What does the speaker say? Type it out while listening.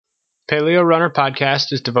Paleo Runner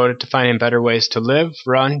podcast is devoted to finding better ways to live,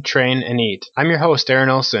 run, train, and eat. I'm your host, Aaron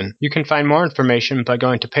Olson. You can find more information by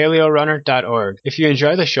going to paleorunner.org. If you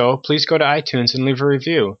enjoy the show, please go to iTunes and leave a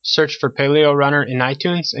review. Search for Paleo Runner in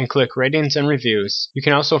iTunes and click ratings and reviews. You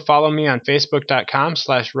can also follow me on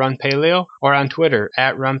facebook.com/runpaleo or on Twitter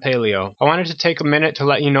 @runpaleo. I wanted to take a minute to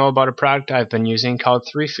let you know about a product I've been using called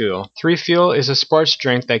 3Fuel. 3Fuel is a sports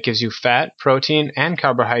drink that gives you fat, protein, and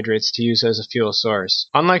carbohydrates to use as a fuel source.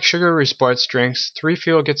 Unlike sugary sports drinks,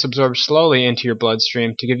 3Fuel gets absorbed slowly into your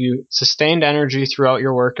bloodstream to give you sustained energy throughout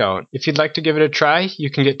your workout. If you'd like to give it a try, you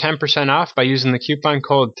can get 10% off by using the coupon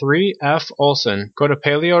code 3FOLSON. Go to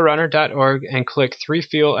paleorunner.org and click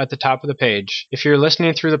 3Fuel at the top of the page. If you're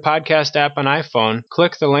listening through the podcast app on iPhone,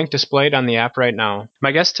 click the link displayed on the app right now.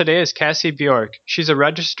 My guest today is Cassie Bjork. She's a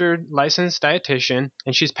registered licensed dietitian,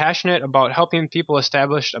 and she's passionate about helping people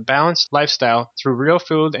establish a balanced lifestyle through real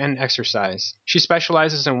food and exercise. She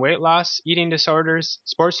specializes in weight loss, eating disorders,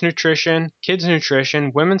 sports nutrition, kids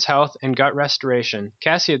nutrition, women's health, and gut restoration.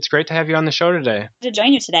 Cassie, it's great to have you on the show today. To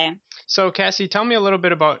join you today. So, Cassie, tell me a little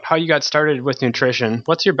bit about how you got started with nutrition.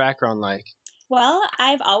 What's your background like? Well,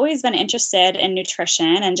 I've always been interested in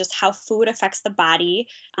nutrition and just how food affects the body.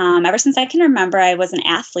 Ever since I can remember, I was an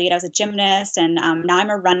athlete. I was a gymnast, and now I'm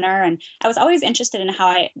a runner. And I was always interested in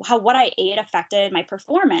how what I ate affected my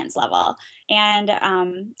performance level. And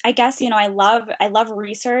I guess I love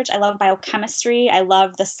research. I love biochemistry. I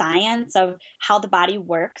love the science of how the body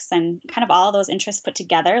works, and kind of all those interests put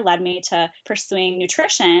together led me to pursuing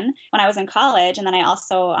nutrition when I was in college. And then I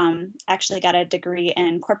also actually got a degree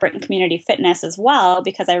in corporate and community fitness as well,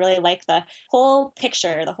 because I really like the whole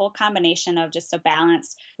picture, the whole combination of just a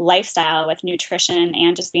balanced lifestyle with nutrition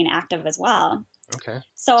and just being active as well. Okay.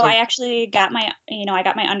 So I actually got my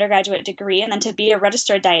undergraduate degree, and then to be a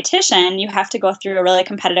registered dietitian, you have to go through a really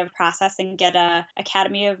competitive process and get a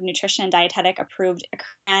Academy of Nutrition and Dietetic approved.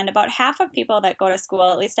 And about half of people that go to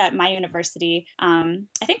school, at least at my university, I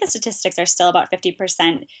think the statistics are still about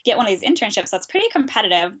 50%, get one of these internships. So it's pretty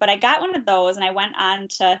competitive, but I got one of those, and I went on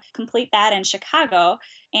to complete that in Chicago.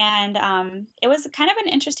 And it was kind of an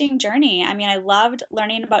interesting journey. I mean, I loved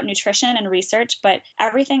learning about nutrition and research, but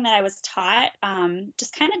everything that I was taught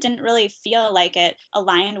just kind of didn't really feel like it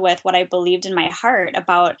aligned with what I believed in my heart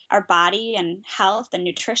about our body and health and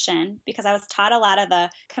nutrition, because I was taught a lot of the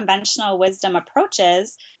conventional wisdom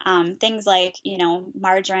approaches, things like,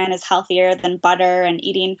 margarine is healthier than butter, and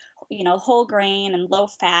eating, whole grain and low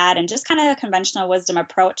fat, and just kind of a conventional wisdom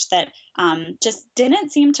approach that just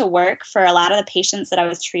didn't seem to work for a lot of the patients that I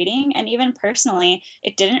was treating. And even personally,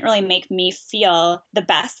 it didn't really make me feel the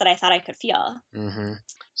best that I thought I could feel. Mm-hmm.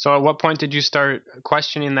 So at what point did you start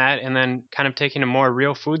questioning that and then kind of taking a more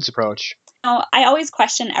real foods approach? I always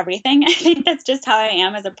question everything. I think that's just how I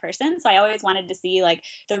am as a person. So I always wanted to see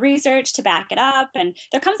the research to back it up. And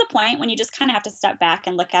there comes a point when you just kind of have to step back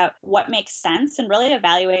and look at what makes sense and really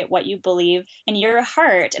evaluate what you believe in your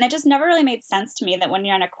heart. And it just never really made sense to me that when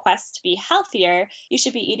you're on a quest to be healthier, you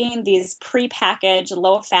should be eating these prepackaged,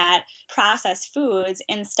 low-fat, processed foods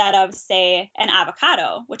instead of, say, an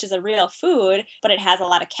avocado, which is a real food, but it has a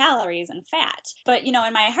lot of calories and fat. But, in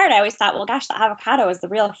my heart, I always thought, well, gosh, the avocado is the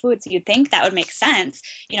real food. So you'd think that would make sense,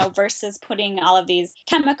 versus putting all of these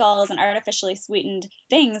chemicals and artificially sweetened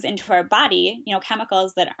things into our body,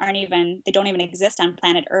 chemicals that they don't even exist on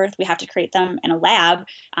planet Earth. We have to create them in a lab.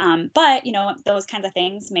 But those kinds of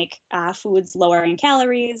things make foods lower in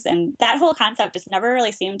calories. And that whole concept just never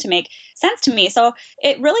really seemed to make sense to me. So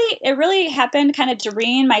it really happened kind of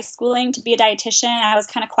during my schooling to be a dietitian. I was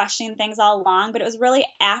kind of questioning things all along, but it was really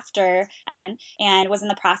after and was in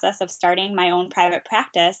the process of starting my own private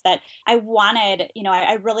practice that I wanted,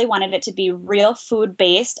 I really wanted it to be real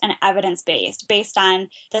food-based and evidence-based, based on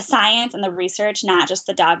the science and the research, not just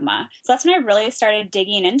the dogma. So that's when I really started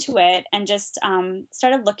digging into it and just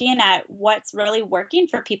started looking at what's really working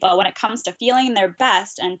for people when it comes to feeling their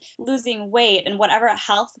best and losing weight and whatever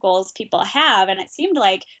health goals people have. And it seemed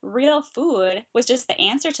like real food was just the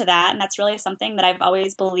answer to that. And that's really something that I've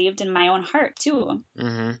always believed in my own heart, too.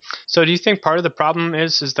 Mm-hmm. So do you think part of the problem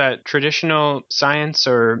is that traditional science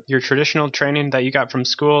or your traditional training that you got from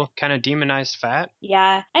school kind of demonized fat?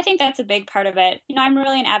 Yeah, I think that's a big part of it. I'm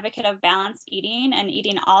really an advocate of balanced eating and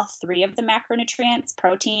eating all three of the macronutrients,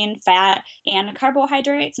 protein, fat, and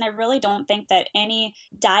carbohydrates. And I really don't think that any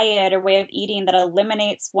diet or way of eating that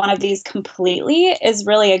eliminates one of these completely is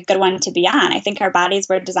really a good one to be on. I think our bodies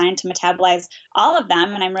were designed to metabolize all of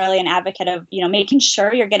them. And I'm really an advocate of, making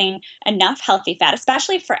sure you're getting enough healthy fat,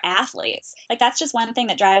 especially for athletes. carbohydrates. Like that's just one thing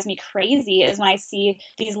that drives me crazy is when I see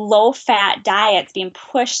these low fat diets being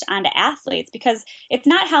pushed onto athletes, because it's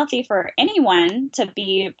not healthy for anyone to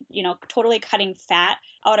be, totally cutting fat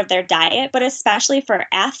out of their diet, but especially for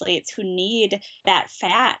athletes who need that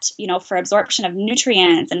fat, for absorption of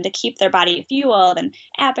nutrients and to keep their body fueled and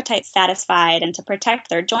appetite satisfied and to protect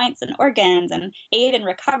their joints and organs and aid in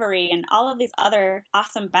recovery and all of these other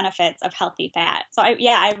awesome benefits of healthy fat. So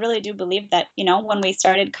I really do believe that, when we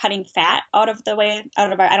started cutting fat out of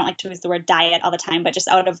our, I don't like to use the word diet all the time, but just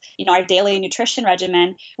out of, our daily nutrition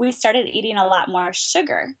regimen, we started eating a lot more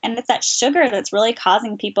sugar. And it's that sugar that's really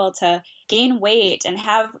causing people to gain weight and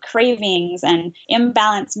have cravings and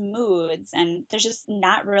imbalanced moods. And there's just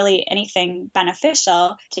not really anything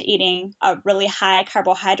beneficial to eating a really high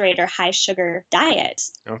carbohydrate or high sugar diet.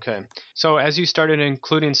 Okay. So as you started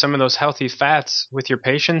including some of those healthy fats with your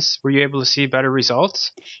patients, were you able to see better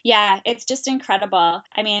results? Yeah, it's just incredible.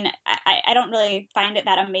 I mean, I don't really find it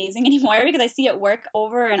that amazing anymore because I see it work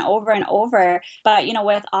over and over and over. But,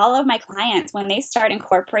 with all of my clients, when they start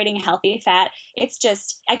incorporating healthy fat, it's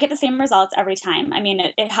just, I get the same results every time. I mean,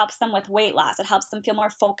 it helps them with weight loss. It helps them feel more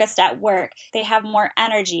focused at work. They have more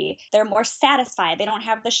energy. They're more satisfied. They don't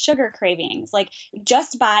have the sugar cravings, like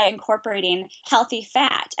just by incorporating healthy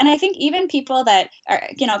fat. And I think even people that are,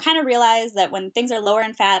 kind of realize that when things are lower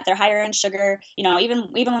in fat, they're higher in sugar,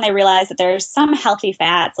 even when they realize that there's some healthy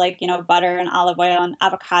fats like, butter and olive oil and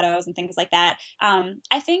avocados and things like that.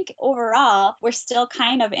 I think overall, we're still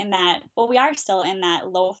kind of we are still in that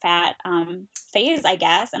low fat phase, I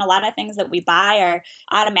guess. And a lot of things that we buy are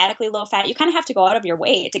automatically low fat. You kind of have to go out of your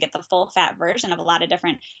way to get the full fat version of a lot of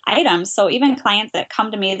different items. So even clients that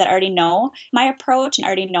come to me that already know my approach and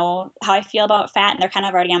already know how I feel about fat and they're kind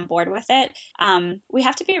of already on board with it, we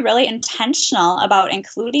have to be really intentional about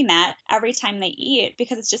including that every time they eat,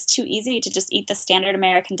 because it's just too easy to just eat the standard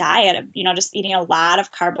American diet of, just eating a lot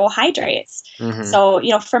of carbohydrates. Mm-hmm. So,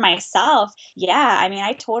 for myself,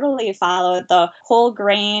 I totally followed the whole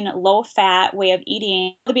grain, low fat way of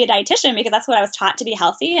eating to be a dietitian because that's what I was taught to be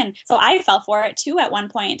healthy. And so I fell for it too at one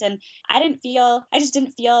point. And I just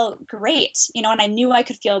didn't feel great, and I knew I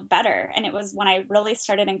could feel better. And it was when I really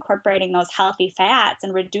started incorporating those healthy fats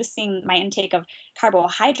and reducing my intake of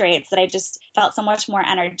carbohydrates that I just felt so much more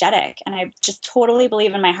energetic. And I just totally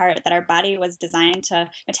believe in my heart that our body was designed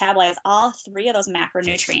to metabolize all three of those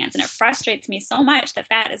macronutrients. And it frustrates me so much that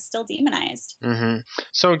fat is still demonized. Mm-hmm.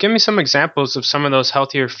 So give me some examples of some of those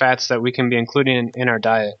healthier fats that we can be including in our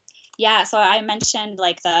diet. Yeah, so I mentioned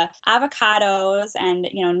like the avocados and,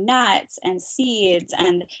 nuts and seeds,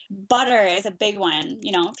 and butter is a big one.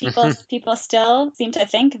 People still seem to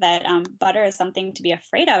think that butter is something to be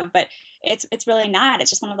afraid of, but it's really not. It's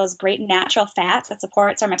just one of those great natural fats that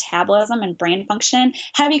supports our metabolism and brain function.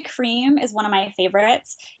 Heavy cream is one of my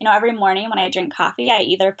favorites. Every morning when I drink coffee, I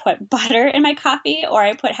either put butter in my coffee or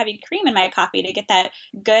I put heavy cream in my coffee to get that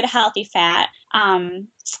good, healthy fat.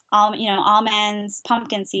 Almonds,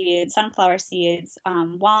 pumpkin seeds, sunflower seeds,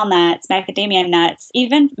 walnuts, macadamia nuts,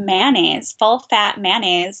 even mayonnaise, full fat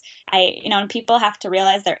mayonnaise. And people have to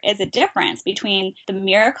realize there is a difference between the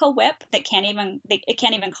Miracle Whip that it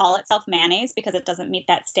can't even call itself mayonnaise because it doesn't meet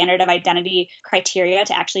that standard of identity criteria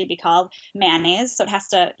to actually be called mayonnaise. So it has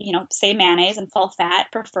to, say mayonnaise and full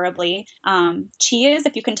fat, preferably. Cheese,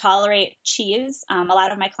 if you can tolerate cheese, a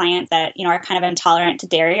lot of my clients that, are kind of intolerant to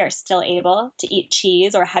dairy are still able to eat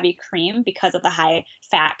cheese or heavy cream because of the high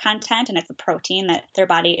fat content, and it's a protein that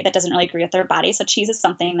that doesn't really agree with their body. So cheese is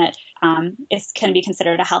something that can be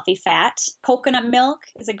considered a healthy fat. Coconut milk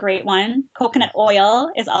is a great one. Coconut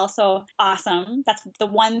oil is also awesome. That's the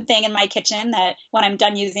one thing in my kitchen that when I'm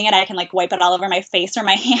done using it, I can wipe it all over my face or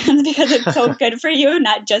my hands because it's so good for you,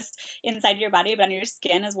 not just inside your body, but on your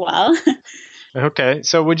skin as well. Okay.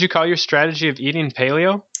 So would you call your strategy of eating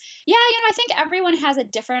paleo? Yeah, I think everyone has a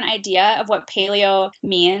different idea of what paleo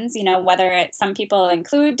means, whether some people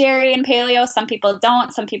include dairy in paleo, some people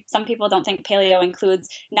don't. Some people don't think paleo includes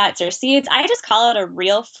nuts or seeds. I just call it a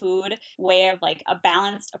real food way of a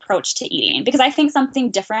balanced approach to eating, because I think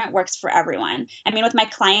something different works for everyone. I mean, with my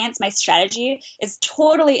clients, my strategy is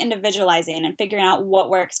totally individualizing and figuring out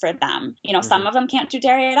what works for them. Mm-hmm. Some of them can't do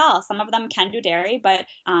dairy at all. Some of them can do dairy, but,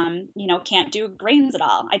 can't do grains at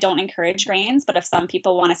all. I don't encourage grains, but if some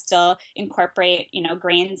people want want to still incorporate,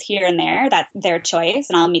 grains here and there, that's their choice,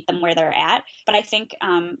 and I'll meet them where they're at. But I think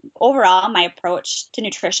overall, my approach to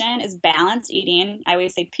nutrition is balanced eating. I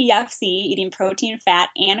always say PFC, eating protein, fat,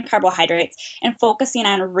 and carbohydrates, and focusing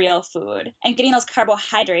on real food and getting those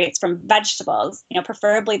carbohydrates from vegetables,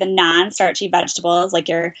 preferably the non-starchy vegetables, like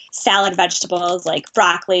your salad vegetables, like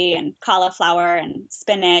broccoli and cauliflower and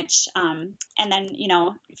spinach, and then,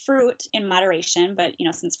 fruit in moderation. But,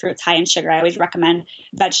 since fruit's high in sugar, I always recommend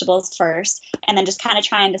vegetables first, and then just kind of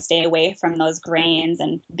trying to stay away from those grains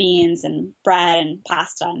and beans and bread and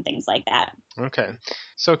pasta and things like that. Okay.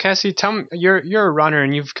 So Cassie, tell me, you're a runner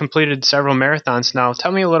and you've completed several marathons now.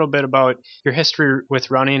 Tell me a little bit about your history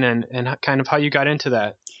with running and kind of how you got into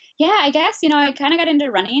that. Yeah, I guess, I kind of got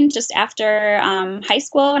into running just after high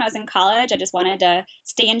school. When I was in college, I just wanted to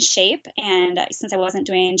stay in shape. And since I wasn't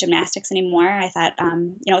doing gymnastics anymore, I thought,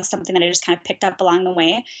 it was something that I just kind of picked up along the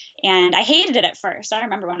way. And I hated it at first. I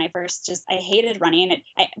remember when I hated running,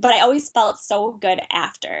 but I always felt so good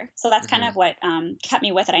after. So that's kind of what kept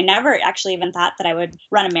me with it. I never actually even thought that I would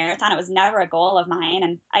run a marathon. It was never a goal of mine.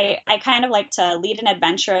 And I kind of like to lead an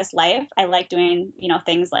adventurous life. I like doing,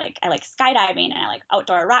 things like I like skydiving and I like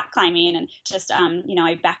outdoor rock climbing, and just I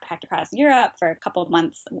backpacked across Europe for a couple of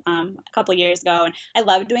months a couple of years ago, and I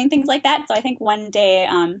love doing things like that. So I think one day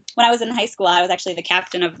when I was in high school, I was actually the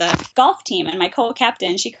captain of the golf team, and my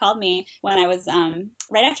co-captain, she called me when I was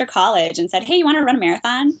right after college and said, "Hey, you want to run a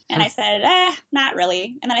marathon?" And I said, not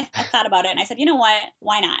really. And then I thought about it and I said, you know what,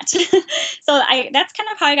 why not? So that's kind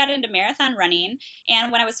of how I got into marathon running.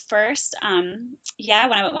 And when I was first when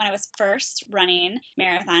I was first running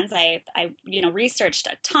marathons, I researched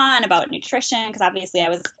a ton about nutrition, because obviously I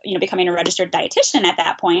was, becoming a registered dietitian at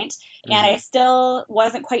that point. And I still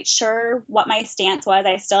wasn't quite sure what my stance was.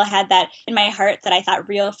 I still had that in my heart that I thought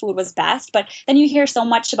real food was best. But then you hear so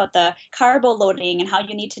much about the carbo loading and how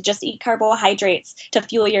you need to just eat carbohydrates to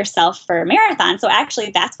fuel yourself for a marathon. So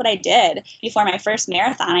actually, that's what I did before my first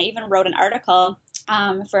marathon. I even wrote an article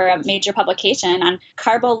for a major publication on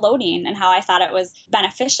carbo loading and how I thought it was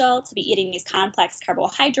beneficial to be eating these complex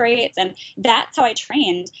carbohydrates. And that's how I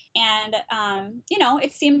trained. And,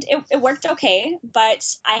 it worked okay,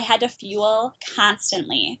 but I had to fuel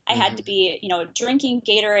constantly. I had to be, drinking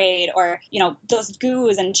Gatorade or, those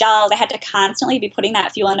goos and gels. I had to constantly be putting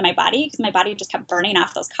that fuel into my body because my body just kept burning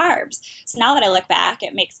off those carbs. So now that I look back,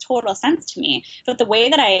 it makes total sense to me. But the way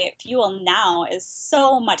that I fuel now is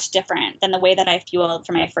so much different than the way that I fueled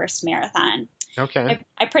for my first marathon. Okay.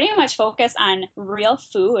 I pretty much focus on real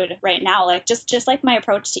food right now, like just like my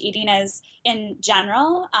approach to eating is in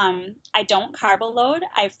general. I don't carbo load.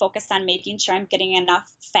 I focus on making sure I'm getting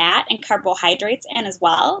enough fat and carbohydrates in as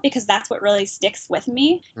well, because that's what really sticks with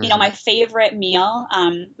me. My favorite meal,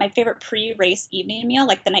 my favorite pre-race evening meal,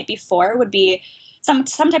 like the night before, would be some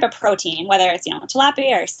type of protein, whether it's,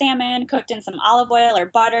 tilapia or salmon cooked in some olive oil or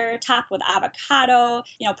butter, topped with avocado,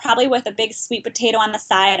 probably with a big sweet potato on the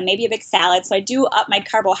side and maybe a big salad. So I do up my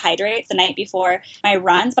carbohydrates the night before my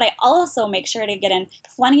runs, but I also make sure to get in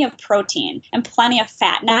plenty of protein and plenty of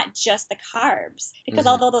fat, not just the carbs. Because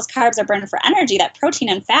although those carbs are burned for energy, that protein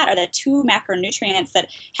and fat are the two macronutrients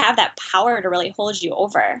that have that power to really hold you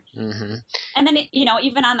over. And then,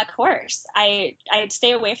 even on the course, I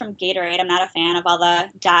stay away from Gatorade. I'm not a fan of all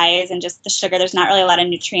the dyes and just the sugar. There's not really a lot of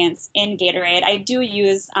nutrients in Gatorade. I do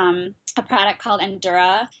use a product called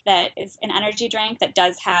Endura that is an energy drink that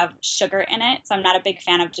does have sugar in it. So I'm not a big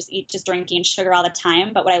fan of just drinking sugar all the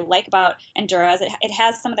time. But what I like about Endura is it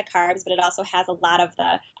has some of the carbs, but it also has a lot of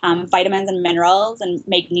the vitamins and minerals and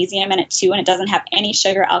magnesium in it too. And it doesn't have any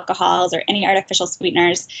sugar, alcohols, or any artificial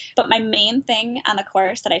sweeteners. But my main thing on the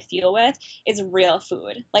course that I fuel with is real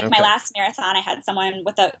food. Like my last marathon, I had someone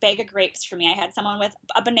with a bag of grapes for me. I had someone with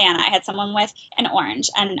a banana. I had someone with an orange.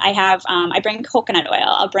 And I have, I bring coconut oil.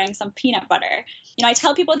 I'll bring some peanut butter. I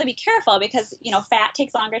tell people to be careful because, fat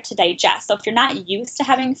takes longer to digest. So if you're not used to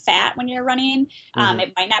having fat when you're running,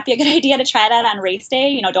 it might not be a good idea to try that on race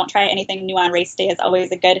day. Don't try anything new on race day is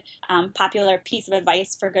always a good popular piece of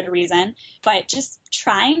advice for good reason. But just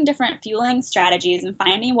trying different fueling strategies and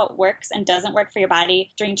finding what works and doesn't work for your body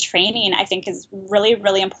during training, I think is really,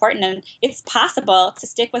 really important. And it's possible to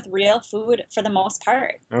stick with real food for the most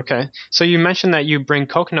part. Okay. So you mentioned that you bring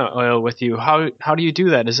coconut oil with you. How do you do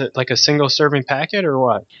that? Is it like like a single serving packet or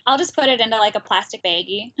what? I'll just put it into like a plastic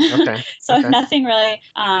baggie. Okay. So okay. nothing really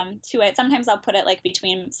to it. Sometimes I'll put it like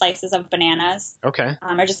between slices of bananas. Okay.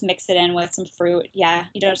 Or just mix it in with some fruit. Yeah,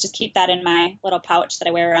 just keep that in my little pouch that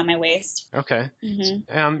I wear around my waist. Okay.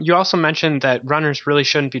 You also mentioned that runners really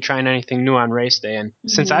shouldn't be trying anything new on race day. And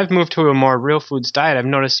since I've moved to a more real foods diet, I've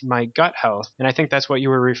noticed my gut health. And I think that's what you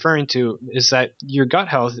were referring to, is that your gut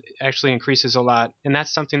health actually increases a lot. And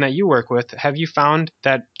that's something that you work with. Have you found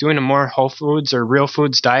that doing a more whole foods or real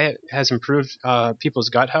foods diet has improved people's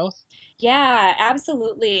gut health? Yeah,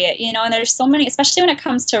 absolutely. And there's so many, especially when it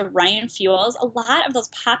comes to running fuels, a lot of those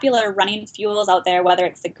popular running fuels out there, whether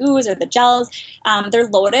it's the goos or the gels, they're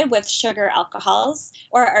loaded with sugar alcohols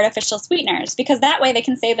or artificial sweeteners, because that way they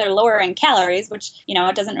can say they're lower in calories, which,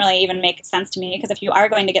 it doesn't really even make sense to me, because if you are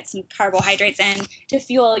going to get some carbohydrates in to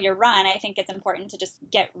fuel your run, I think it's important to just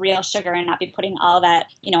get real sugar and not be putting all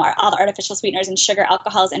that, all the artificial sweeteners and sugar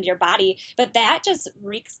alcohols into your body. But that just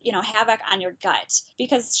wreaks, havoc on your gut,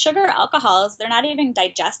 because sugar alcohols, they're not even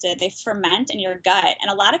digested. They ferment in your gut. And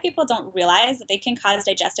a lot of people don't realize that they can cause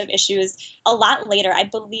digestive issues a lot later. I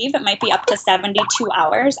believe it might be up to 72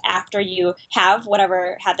 hours after you have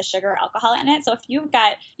whatever had the sugar or alcohol in it. So if you've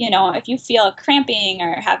got, if you feel cramping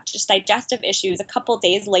or have just digestive issues a couple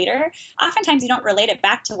days later, oftentimes you don't relate it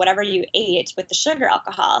back to whatever you ate with the sugar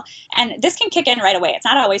alcohol. And this can kick in right away. It's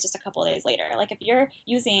not always just a couple days later. Like if you're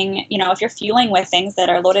using, if you're fueling with things that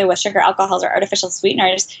are loaded with sugar alcohols or artificial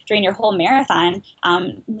sweeteners during your whole marathon,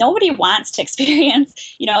 nobody wants to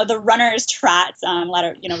experience, the runner's trots. A lot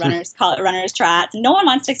of, runners call it runner's trots. No one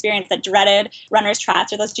wants to experience the dreaded runner's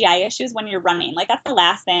trots or those GI issues when you're running. Like that's the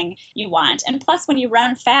last thing you want. And plus, when you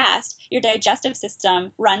run fast, your digestive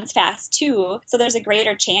system runs fast too. So there's a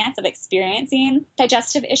greater chance of experiencing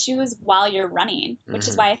digestive issues while you're running, which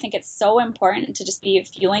is why I think it's so important to just be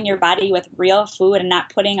fueling your body with real food and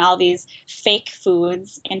not putting all these fake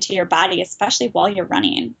foods into your body, especially while you're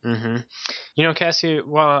running. Cassie,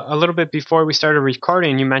 well, a little bit before we started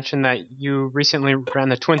recording, you mentioned that you recently ran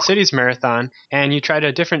the Twin Cities Marathon and you tried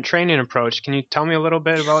a different training approach. Can you tell me a little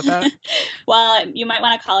bit about that? Well, you might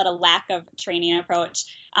want to call it a lack of training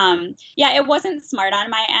approach. It wasn't smart on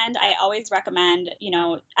my end. I always recommend,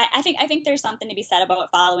 I think there's something to be said about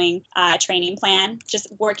following a training plan,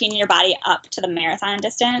 just working your body up to the marathon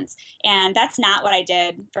distance. And that's not what I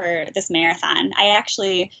did for this marathon. I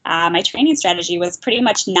actually, my training strategy was pretty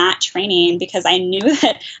much not training, because I knew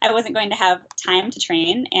that I wasn't going to have time to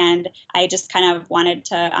train. And I just kind of wanted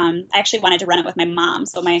to, I actually wanted to run it with my mom.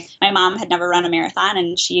 So my mom had never run a marathon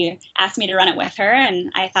and she asked me to run it with her.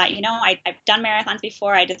 And I thought, I've done marathons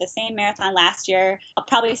before. I did the same marathon last year. I'll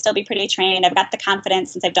probably still be pretty trained. I've got the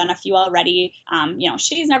confidence since I've done a few already.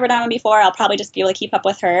 She's never done one before. I'll probably just be able to keep up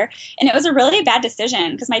with her. And it was a really bad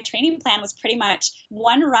decision, because my training plan was pretty much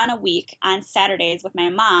one run a week on Saturdays with my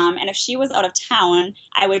mom. And if she was out of town,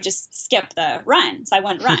 I would just skip the run. So I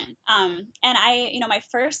wouldn't run. And my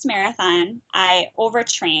first marathon, I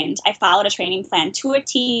overtrained. I followed a training plan to a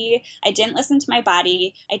T. I didn't listen to my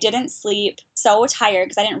body. I didn't sleep. So tired,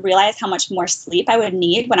 because I didn't realize how much more sleep I would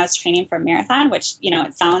need when I was training for a marathon, which,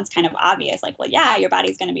 it sounds kind of obvious. Like, well, yeah, your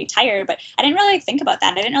body's going to be tired. But I didn't really think about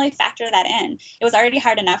that. I didn't really factor that in. It was already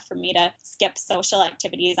hard enough for me to skip social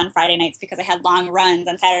activities on Friday nights because I had long runs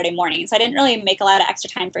on Saturday morning. So I didn't really make a lot of extra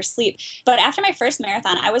time for sleep. But after my first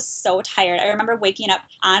marathon, I was so tired. I remember waking up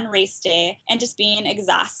on race day and just being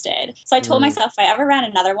exhausted. So I told myself if I ever ran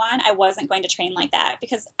another one, I wasn't going to train like that,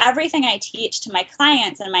 because everything I teach to my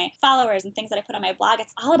clients and my followers and things that I put on my blog,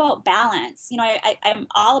 it's all about balance. I'm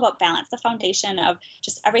all about balance, the foundation of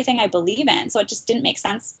just everything I believe in. So it just didn't make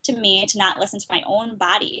sense to me to not listen to my own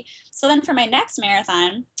body. So then for my next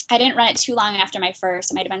marathon, I didn't run it too long after my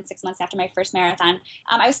first. It might have been 6 months after my first marathon.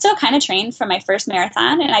 I was still kind of trained for my first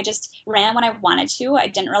marathon, and I just ran when I wanted to. I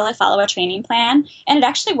didn't really follow a training plan, and it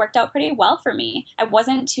actually worked out pretty well for me. I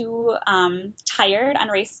wasn't too tired on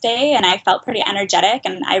race day, and I felt pretty energetic,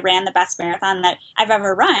 and I ran the best marathon that I've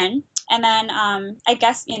ever run. And then I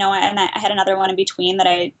guess, and I had another one in between that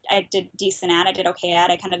I did decent at. I did okay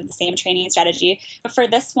at. I kind of did the same training strategy. But for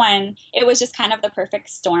this one, it was just kind of the perfect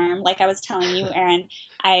storm. Like I was telling you, Aaron,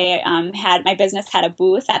 I had my business had a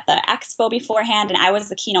booth at the expo beforehand, and I was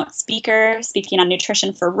the keynote speaker speaking on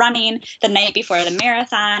nutrition for running the night before the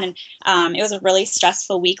marathon. And it was a really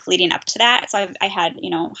stressful week leading up to that. So I had,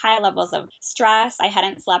 high levels of stress. I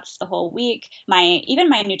hadn't slept the whole week. Even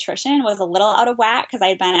my nutrition was a little out of whack because I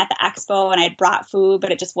had been at the expo expo and I'd brought food,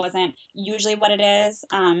 but it just wasn't usually what it is.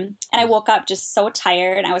 And I woke up just so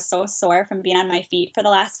tired and I was so sore from being on my feet for the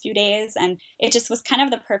last few days. And it just was kind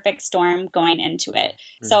of the perfect storm going into it.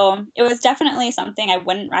 So it was definitely something I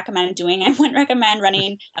wouldn't recommend doing. I wouldn't recommend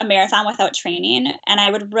running a marathon without training. And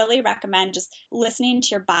I would really recommend just listening to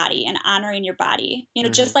your body and honoring your body.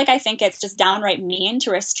 Just like I think it's just downright mean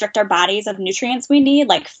to restrict our bodies of nutrients we need,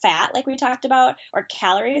 like fat, like we talked about, or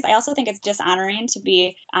calories. I also think it's dishonoring to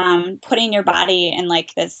be putting your body in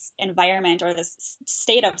like this environment or this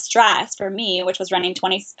state of stress for me, which was running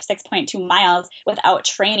 26.2 miles without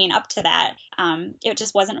training up to that. It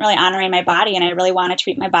just wasn't really honoring my body. And I really want to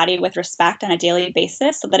treat my body with respect on a daily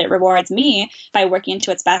basis so that it rewards me by working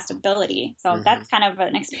to its best ability. So that's kind of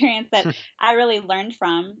an experience that I really learned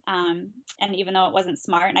from. And even though it wasn't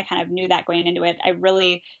smart and I kind of knew that going into it, I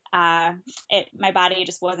really, my body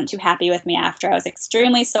just wasn't too happy with me after. I was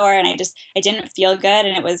extremely sore and I didn't feel good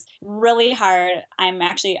and it was really hard. I'm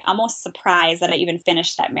actually almost surprised that I even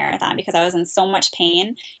finished that marathon because I was in so much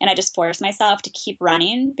pain and I just forced myself to keep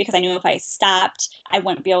running because I knew if I stopped, I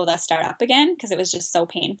wouldn't be able to start up again because it was just so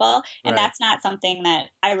painful. And that's not something that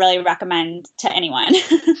I really recommend to anyone.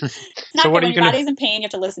 It's not good when your body's in pain, you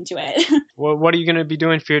have to listen to it. Well, what are you going to be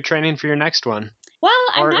doing for your training for your next one? Well,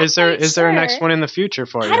 I'm or not is there a next one in the future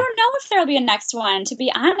for you? I don't know if there'll be a next one. To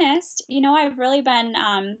be honest, I've really been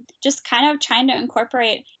just kind of trying to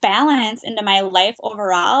incorporate balance into my life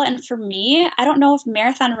overall. And for me, I don't know if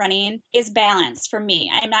marathon running is balanced for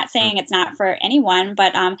me. I'm not saying it's not for anyone,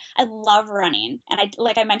 but I love running. And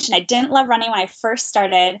like I mentioned, I didn't love running when I first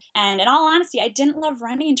started. And in all honesty, I didn't love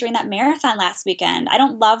running during that marathon last weekend. I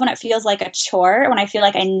don't love when it feels like a chore, when I feel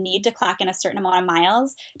like I need to clock in a certain amount of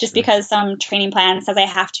miles just because some training plan says I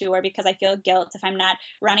have to, or because I feel guilt if I'm not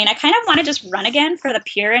running. I kind of want to just run again for the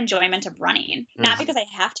pure enjoyment of running, not because I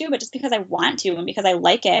have to, but just because I want to and because I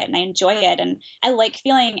like it and I enjoy it. And I like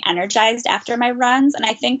feeling energized after my runs. And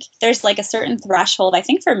I think there's like a certain threshold. I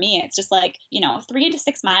think for me, it's just like, 3 to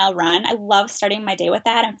 6 mile run. I love starting my day with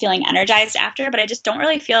that and feeling energized after, but I just don't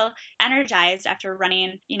really feel energized after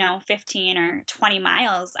running, 15 or 20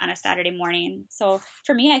 miles on a Saturday morning. So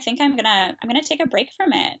for me, I think I'm going to take a break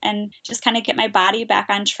from it and just kind of get my body back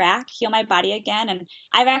on track, heal my body again. And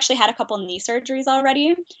I've actually had a couple knee surgeries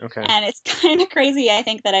already. Okay. And it's kind of crazy, I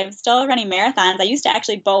think, that I'm still running marathons. I used to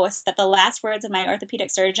actually boast that the last words of my orthopedic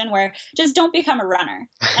surgeon were, just don't become a runner.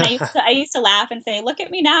 And I used to laugh and say, look at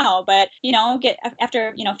me now. But,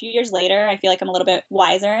 after, a few years later, I feel like I'm a little bit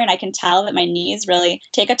wiser and I can tell that my knees really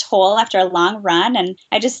take a toll after a long run. And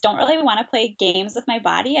I just don't really want to play games with my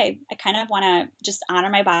body. I kind of want to just honor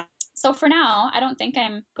my body. So for now, I don't think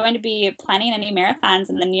I'm going to be planning any marathons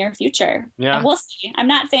in the near future. Yeah. And we'll see. I'm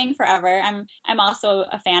not saying forever. I'm also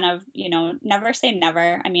a fan of, never say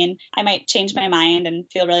never. I mean, I might change my mind and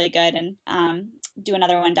feel really good and do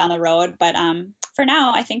another one down the road. But for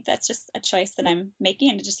now, I think that's just a choice that I'm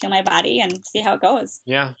making to just heal my body and see how it goes.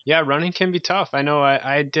 Yeah. Running can be tough. I know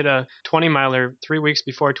I did a 20 miler 3 weeks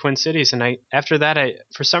before Twin Cities. And after that,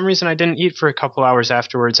 for some reason, I didn't eat for a couple hours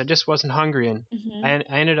afterwards. I just wasn't hungry. And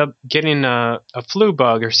I ended up getting a flu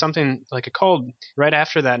bug or something like a cold right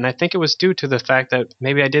after that. And I think it was due to the fact that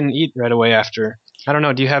maybe I didn't eat right away after. I don't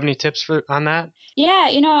know. Do you have any tips on that? Yeah,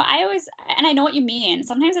 I always, and I know what you mean.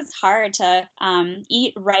 Sometimes it's hard to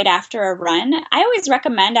eat right after a run. I always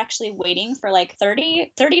recommend actually waiting for like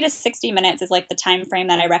 30 to 60 minutes is like the time frame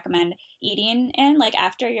that I recommend eating in, like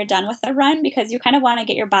after you're done with the run, because you kind of want to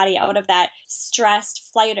get your body out of that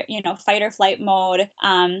stressed fight or flight mode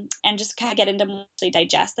and just kind of get into actually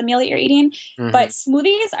digest the meal that you're eating. But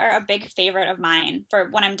smoothies are a big favorite of mine for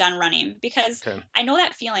when I'm done running because I know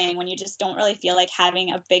that feeling when you just don't really feel like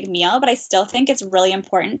having a big meal, but I still think it's really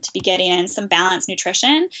important to be getting in some balanced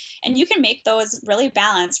nutrition. And you can make those really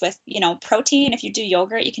balanced with, protein. If you do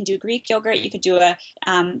yogurt, you can do Greek yogurt. You could do a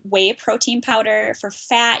whey protein powder. For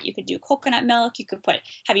fat, you could do coconut milk. You could put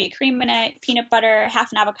heavy cream in it, peanut butter,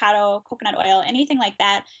 half an avocado, coconut oil, anything like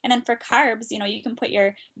that. And then for carbs, you can put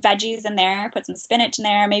your veggies in there, put some spinach in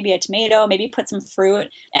there, maybe a tomato, maybe put some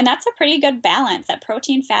fruit. And that's a pretty good balance, that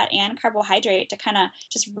protein, fat, and carbohydrate to kind of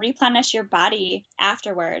just replenish your body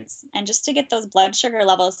afterwards and just to get those blood sugar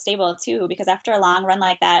levels stable too, because after a long run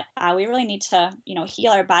like that, we really need to,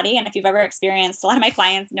 heal our body. And if you've ever experienced, a lot of my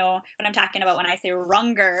clients know what I'm talking about when I say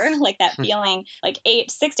runger, like that feeling like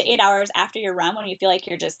 6 to 8 hours after your run when you feel like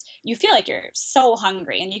you're so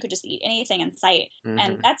hungry and you could just eat anything in sight.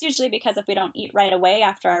 And that's usually because if we don't eat right away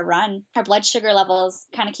after our run, our blood sugar levels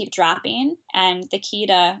kind of keep dropping. And the key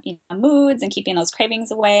to moods and keeping those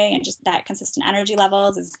cravings away and just that consistent energy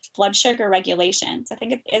levels is blood sugar regulation. hydration. So I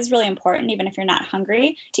think it is really important, even if you're not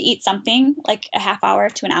hungry, to eat something like a half hour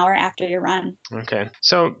to an hour after your run. Okay.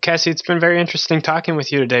 So, Cassie, it's been very interesting talking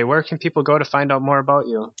with you today. Where can people go to find out more about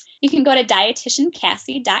you? You can go to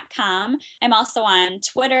dietitiancassie.com. I'm also on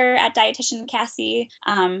Twitter at dietitiancassie,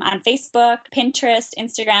 on Facebook, Pinterest,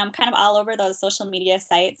 Instagram, kind of all over those social media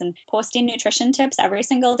sites, and posting nutrition tips every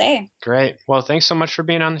single day. Great. Well, thanks so much for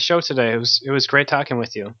being on the show today. It was great talking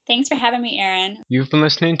with you. Thanks for having me, Aaron. You've been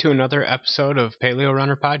listening to another episode of Paleo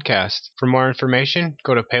Runner Podcast. For more information,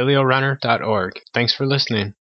 go to paleorunner.org. Thanks for listening.